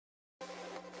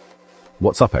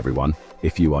What's up everyone,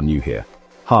 if you are new here?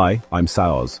 Hi, I'm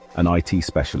Saoz, an IT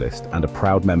specialist and a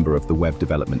proud member of the web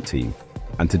development team.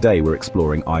 And today we're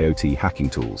exploring IoT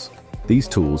hacking tools. These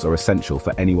tools are essential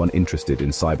for anyone interested in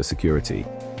cybersecurity,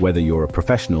 whether you're a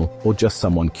professional or just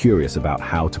someone curious about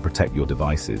how to protect your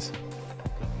devices.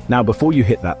 Now before you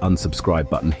hit that unsubscribe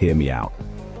button, hear me out.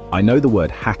 I know the word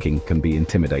hacking can be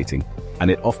intimidating, and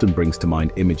it often brings to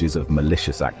mind images of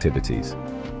malicious activities.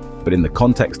 But in the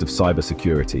context of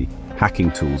cybersecurity,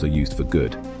 hacking tools are used for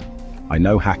good. I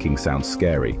know hacking sounds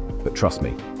scary, but trust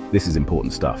me, this is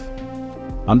important stuff.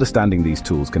 Understanding these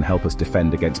tools can help us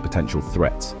defend against potential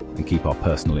threats and keep our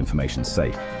personal information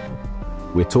safe.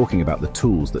 We're talking about the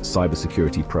tools that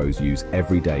cybersecurity pros use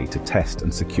every day to test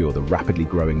and secure the rapidly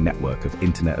growing network of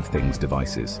Internet of Things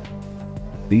devices.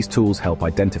 These tools help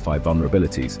identify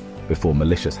vulnerabilities before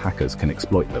malicious hackers can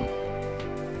exploit them.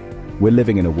 We're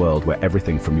living in a world where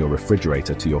everything from your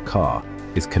refrigerator to your car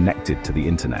is connected to the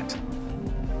internet.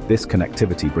 This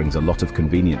connectivity brings a lot of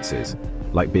conveniences,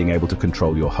 like being able to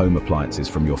control your home appliances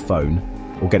from your phone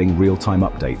or getting real-time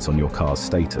updates on your car's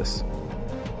status.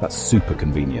 That's super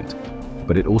convenient,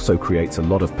 but it also creates a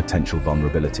lot of potential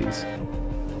vulnerabilities.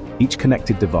 Each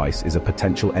connected device is a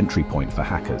potential entry point for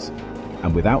hackers,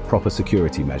 and without proper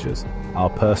security measures, our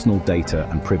personal data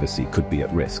and privacy could be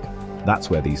at risk.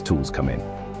 That's where these tools come in.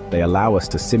 They allow us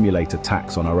to simulate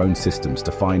attacks on our own systems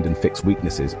to find and fix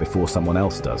weaknesses before someone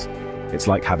else does. It's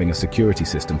like having a security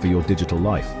system for your digital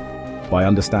life. By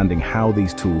understanding how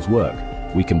these tools work,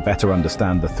 we can better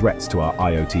understand the threats to our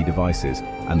IoT devices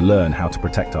and learn how to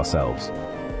protect ourselves.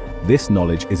 This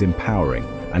knowledge is empowering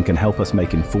and can help us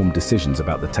make informed decisions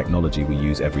about the technology we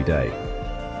use every day.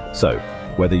 So,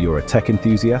 whether you're a tech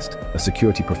enthusiast, a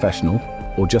security professional,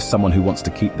 or just someone who wants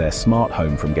to keep their smart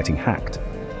home from getting hacked,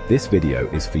 this video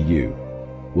is for you.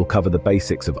 We'll cover the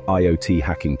basics of IoT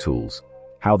hacking tools,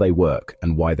 how they work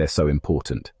and why they're so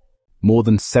important. More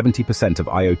than 70% of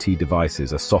IoT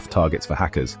devices are soft targets for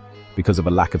hackers because of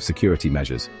a lack of security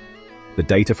measures. The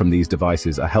data from these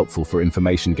devices are helpful for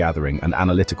information gathering and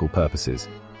analytical purposes.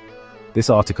 This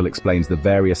article explains the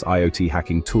various IoT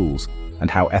hacking tools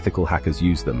and how ethical hackers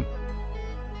use them.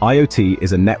 IoT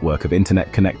is a network of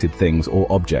internet-connected things or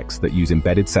objects that use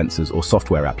embedded sensors or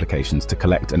software applications to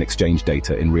collect and exchange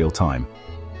data in real time.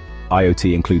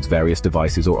 IoT includes various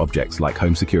devices or objects like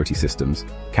home security systems,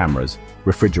 cameras,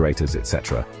 refrigerators,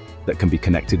 etc., that can be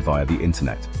connected via the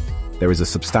internet. There is a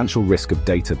substantial risk of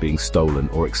data being stolen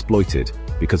or exploited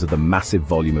because of the massive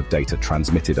volume of data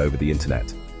transmitted over the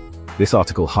internet. This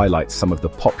article highlights some of the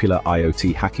popular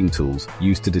IoT hacking tools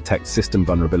used to detect system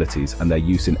vulnerabilities and their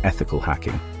use in ethical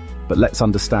hacking. But let's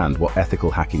understand what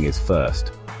ethical hacking is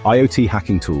first. IoT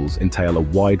hacking tools entail a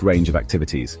wide range of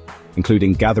activities,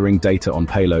 including gathering data on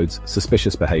payloads,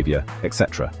 suspicious behavior,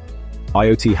 etc.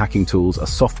 IoT hacking tools are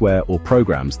software or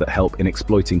programs that help in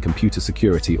exploiting computer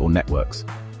security or networks.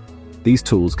 These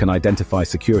tools can identify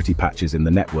security patches in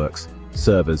the networks,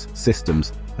 servers,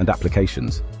 systems, and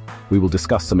applications. We will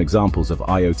discuss some examples of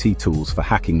IoT tools for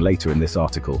hacking later in this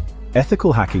article.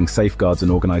 Ethical hacking safeguards an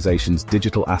organization's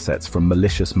digital assets from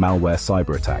malicious malware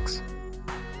cyber attacks.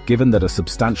 Given that a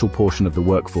substantial portion of the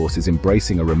workforce is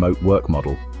embracing a remote work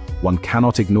model, one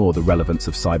cannot ignore the relevance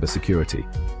of cybersecurity.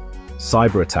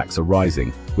 Cyber attacks are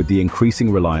rising with the increasing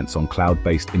reliance on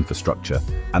cloud-based infrastructure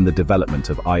and the development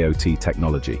of IoT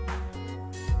technology.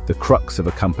 The crux of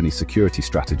a company's security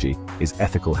strategy is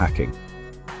ethical hacking.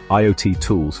 IoT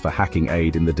tools for hacking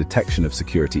aid in the detection of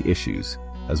security issues,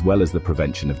 as well as the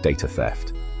prevention of data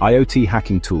theft. IoT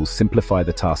hacking tools simplify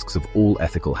the tasks of all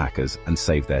ethical hackers and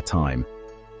save their time.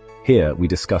 Here, we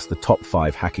discuss the top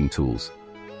 5 hacking tools.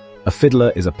 A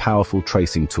fiddler is a powerful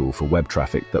tracing tool for web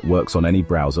traffic that works on any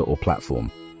browser or platform.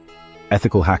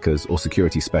 Ethical hackers or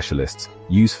security specialists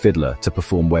use Fiddler to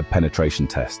perform web penetration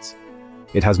tests.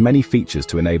 It has many features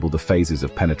to enable the phases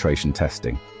of penetration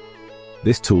testing.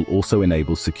 This tool also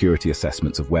enables security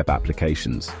assessments of web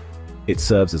applications. It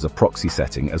serves as a proxy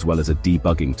setting as well as a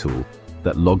debugging tool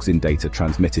that logs in data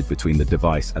transmitted between the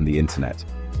device and the internet.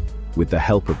 With the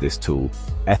help of this tool,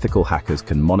 ethical hackers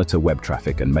can monitor web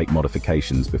traffic and make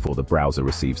modifications before the browser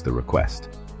receives the request.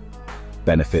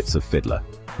 Benefits of Fiddler.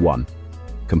 1.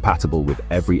 Compatible with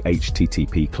every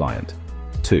HTTP client.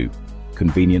 2.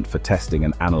 Convenient for testing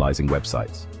and analyzing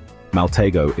websites.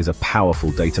 Maltego is a powerful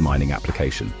data mining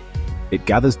application. It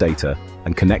gathers data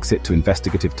and connects it to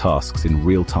investigative tasks in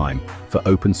real time for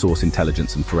open source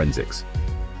intelligence and forensics.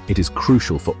 It is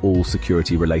crucial for all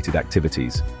security-related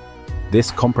activities. This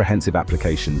comprehensive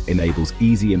application enables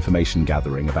easy information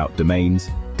gathering about domains,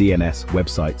 DNS,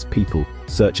 websites, people,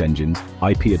 search engines,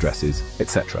 IP addresses,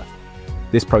 etc.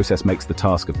 This process makes the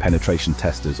task of penetration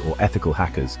testers or ethical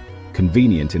hackers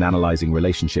convenient in analyzing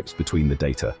relationships between the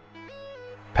data.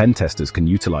 Pen testers can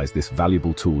utilize this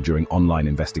valuable tool during online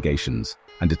investigations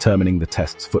and determining the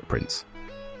test's footprints.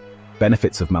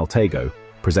 Benefits of Maltego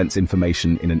presents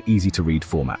information in an easy-to-read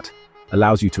format,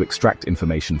 allows you to extract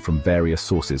information from various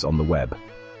sources on the web.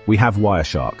 We have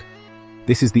Wireshark.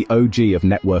 This is the OG of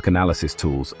network analysis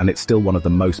tools, and it's still one of the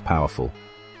most powerful.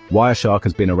 Wireshark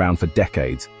has been around for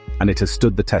decades, and it has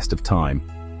stood the test of time.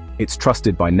 It's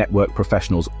trusted by network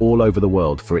professionals all over the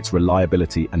world for its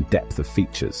reliability and depth of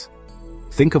features.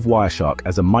 Think of Wireshark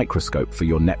as a microscope for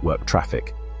your network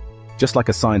traffic. Just like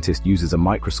a scientist uses a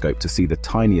microscope to see the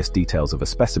tiniest details of a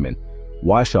specimen,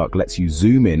 Wireshark lets you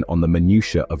zoom in on the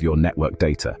minutiae of your network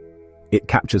data. It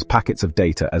captures packets of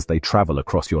data as they travel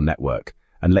across your network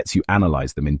and lets you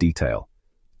analyze them in detail.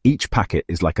 Each packet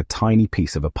is like a tiny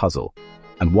piece of a puzzle,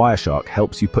 and Wireshark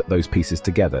helps you put those pieces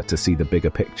together to see the bigger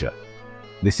picture.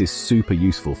 This is super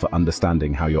useful for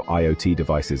understanding how your IoT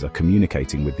devices are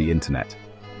communicating with the internet.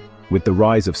 With the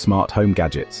rise of smart home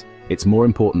gadgets, it's more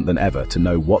important than ever to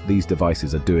know what these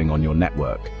devices are doing on your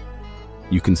network.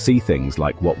 You can see things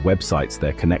like what websites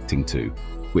they're connecting to,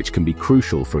 which can be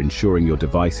crucial for ensuring your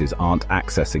devices aren't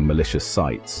accessing malicious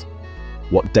sites.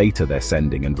 What data they're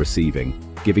sending and receiving,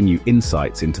 giving you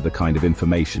insights into the kind of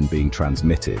information being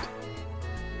transmitted.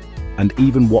 And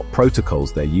even what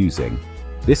protocols they're using.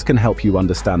 This can help you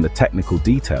understand the technical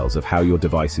details of how your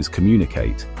devices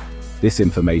communicate. This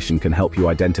information can help you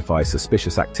identify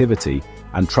suspicious activity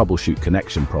and troubleshoot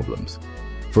connection problems.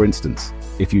 For instance,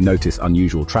 if you notice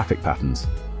unusual traffic patterns,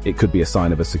 it could be a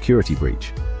sign of a security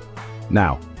breach.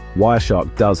 Now,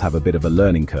 Wireshark does have a bit of a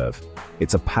learning curve.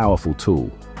 It's a powerful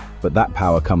tool, but that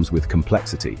power comes with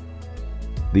complexity.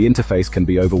 The interface can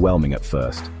be overwhelming at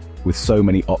first, with so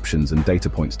many options and data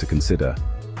points to consider.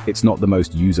 It's not the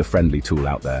most user-friendly tool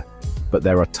out there, but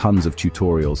there are tons of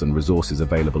tutorials and resources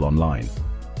available online.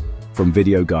 From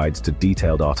video guides to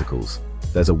detailed articles,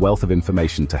 there's a wealth of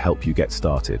information to help you get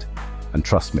started. And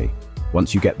trust me,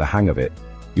 once you get the hang of it,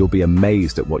 you'll be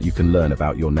amazed at what you can learn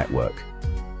about your network.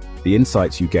 The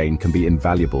insights you gain can be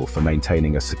invaluable for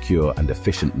maintaining a secure and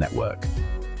efficient network.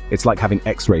 It's like having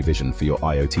X-ray vision for your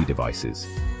IoT devices.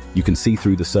 You can see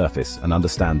through the surface and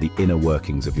understand the inner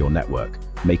workings of your network,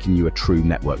 making you a true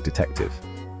network detective.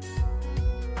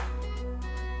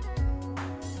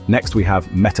 Next we have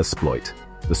Metasploit,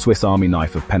 the Swiss Army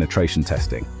knife of penetration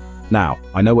testing. Now,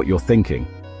 I know what you're thinking.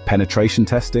 Penetration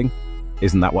testing?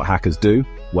 Isn't that what hackers do?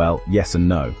 Well, yes and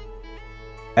no.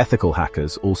 Ethical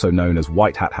hackers, also known as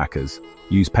white hat hackers,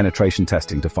 use penetration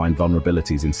testing to find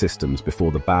vulnerabilities in systems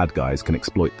before the bad guys can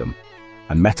exploit them.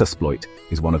 And Metasploit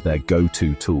is one of their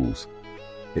go-to tools.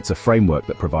 It's a framework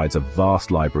that provides a vast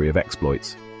library of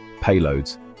exploits,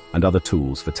 payloads, and other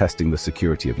tools for testing the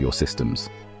security of your systems.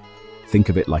 Think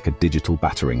of it like a digital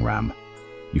battering ram.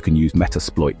 You can use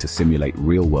Metasploit to simulate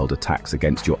real-world attacks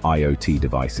against your IoT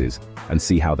devices and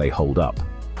see how they hold up.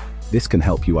 This can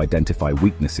help you identify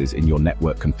weaknesses in your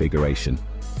network configuration,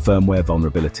 firmware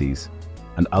vulnerabilities,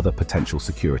 and other potential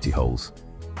security holes.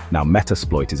 Now,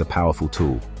 Metasploit is a powerful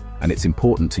tool, and it's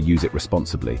important to use it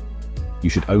responsibly. You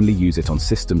should only use it on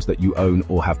systems that you own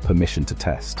or have permission to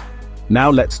test. Now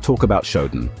let's talk about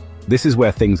Shodan. This is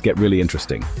where things get really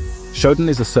interesting. Shodan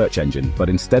is a search engine, but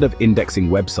instead of indexing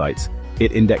websites,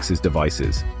 it indexes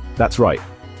devices. That's right,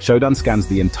 Shodan scans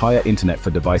the entire internet for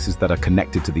devices that are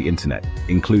connected to the internet,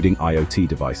 including IoT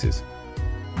devices.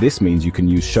 This means you can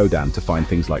use Shodan to find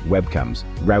things like webcams,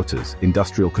 routers,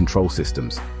 industrial control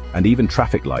systems, and even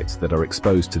traffic lights that are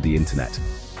exposed to the internet.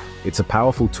 It's a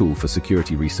powerful tool for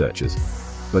security researchers,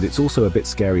 but it's also a bit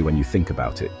scary when you think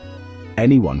about it.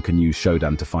 Anyone can use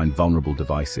Shodan to find vulnerable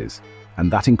devices,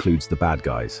 and that includes the bad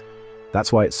guys.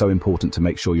 That's why it's so important to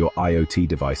make sure your IoT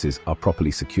devices are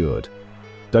properly secured.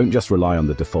 Don't just rely on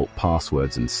the default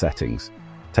passwords and settings.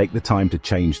 Take the time to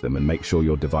change them and make sure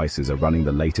your devices are running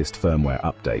the latest firmware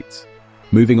updates.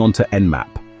 Moving on to Nmap,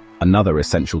 another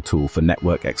essential tool for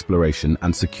network exploration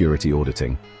and security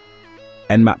auditing.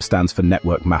 Nmap stands for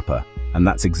Network Mapper, and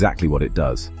that's exactly what it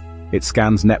does. It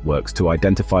scans networks to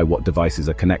identify what devices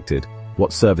are connected,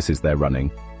 what services they're running,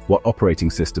 what operating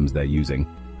systems they're using,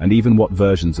 and even what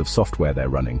versions of software they're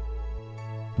running.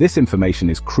 This information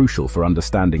is crucial for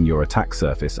understanding your attack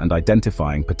surface and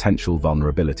identifying potential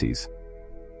vulnerabilities.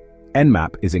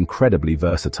 Nmap is incredibly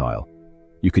versatile.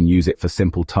 You can use it for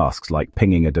simple tasks like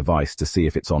pinging a device to see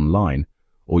if it's online,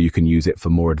 or you can use it for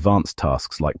more advanced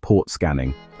tasks like port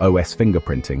scanning, OS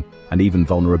fingerprinting, and even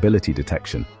vulnerability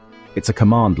detection. It's a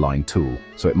command line tool,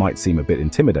 so it might seem a bit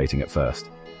intimidating at first,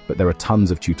 but there are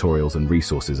tons of tutorials and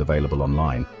resources available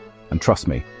online. And trust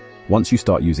me, Once you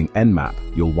start using Nmap,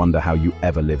 you'll wonder how you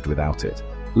ever lived without it.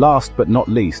 Last but not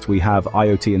least, we have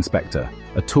IoT Inspector,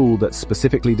 a tool that's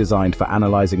specifically designed for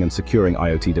analyzing and securing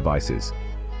IoT devices.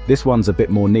 This one's a bit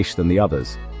more niche than the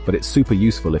others, but it's super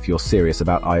useful if you're serious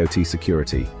about IoT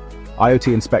security.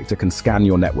 IoT Inspector can scan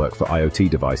your network for IoT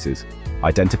devices,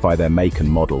 identify their make and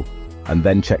model, and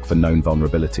then check for known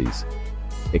vulnerabilities.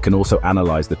 It can also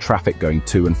analyze the traffic going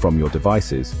to and from your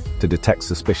devices to detect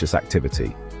suspicious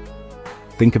activity.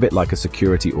 Think of it like a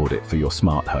security audit for your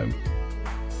smart home.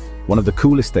 One of the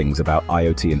coolest things about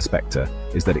IoT Inspector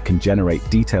is that it can generate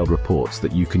detailed reports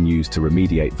that you can use to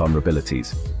remediate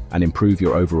vulnerabilities and improve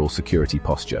your overall security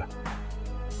posture.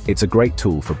 It's a great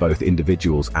tool for both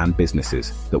individuals and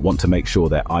businesses that want to make sure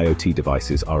their IoT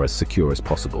devices are as secure as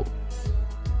possible.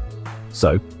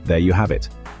 So, there you have it.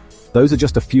 Those are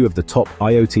just a few of the top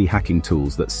IoT hacking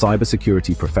tools that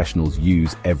cybersecurity professionals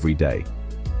use every day.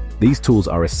 These tools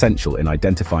are essential in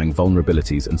identifying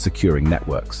vulnerabilities and securing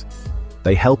networks.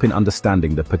 They help in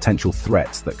understanding the potential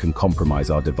threats that can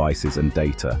compromise our devices and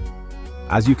data.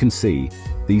 As you can see,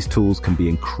 these tools can be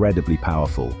incredibly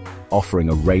powerful, offering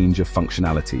a range of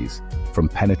functionalities, from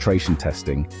penetration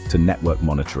testing to network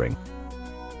monitoring.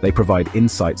 They provide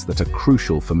insights that are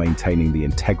crucial for maintaining the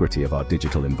integrity of our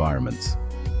digital environments.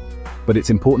 But it's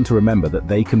important to remember that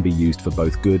they can be used for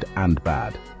both good and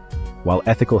bad. While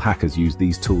ethical hackers use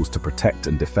these tools to protect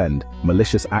and defend,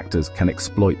 malicious actors can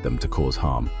exploit them to cause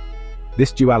harm.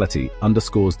 This duality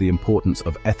underscores the importance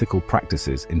of ethical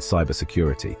practices in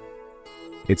cybersecurity.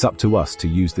 It's up to us to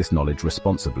use this knowledge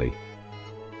responsibly.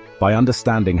 By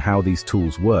understanding how these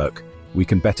tools work, we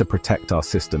can better protect our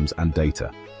systems and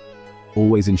data.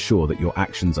 Always ensure that your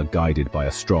actions are guided by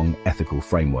a strong ethical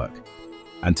framework.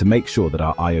 And to make sure that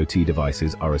our IoT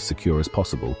devices are as secure as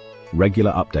possible,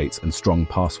 regular updates and strong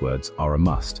passwords are a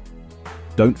must.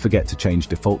 Don't forget to change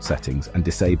default settings and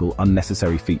disable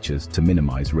unnecessary features to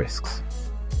minimize risks.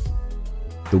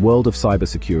 The world of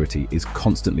cybersecurity is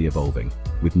constantly evolving,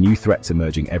 with new threats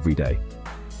emerging every day.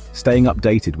 Staying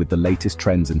updated with the latest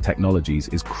trends and technologies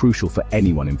is crucial for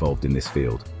anyone involved in this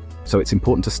field, so it's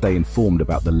important to stay informed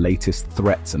about the latest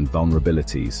threats and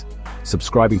vulnerabilities.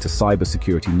 Subscribing to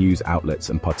cybersecurity news outlets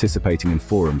and participating in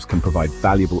forums can provide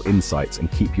valuable insights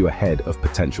and keep you ahead of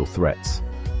potential threats.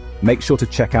 Make sure to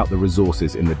check out the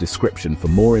resources in the description for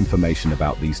more information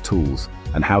about these tools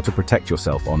and how to protect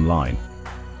yourself online.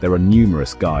 There are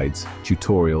numerous guides,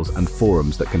 tutorials, and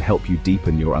forums that can help you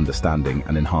deepen your understanding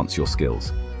and enhance your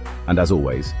skills. And as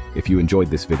always, if you enjoyed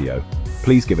this video,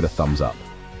 please give it a thumbs up.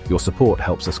 Your support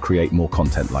helps us create more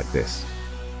content like this.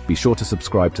 Be sure to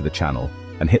subscribe to the channel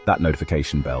and hit that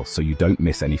notification bell so you don't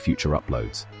miss any future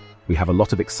uploads. We have a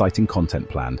lot of exciting content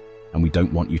planned, and we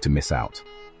don't want you to miss out.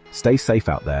 Stay safe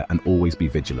out there and always be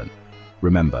vigilant.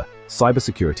 Remember,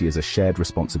 cybersecurity is a shared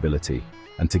responsibility,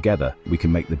 and together we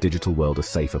can make the digital world a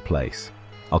safer place.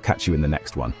 I'll catch you in the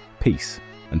next one. Peace.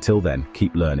 Until then,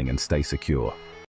 keep learning and stay secure.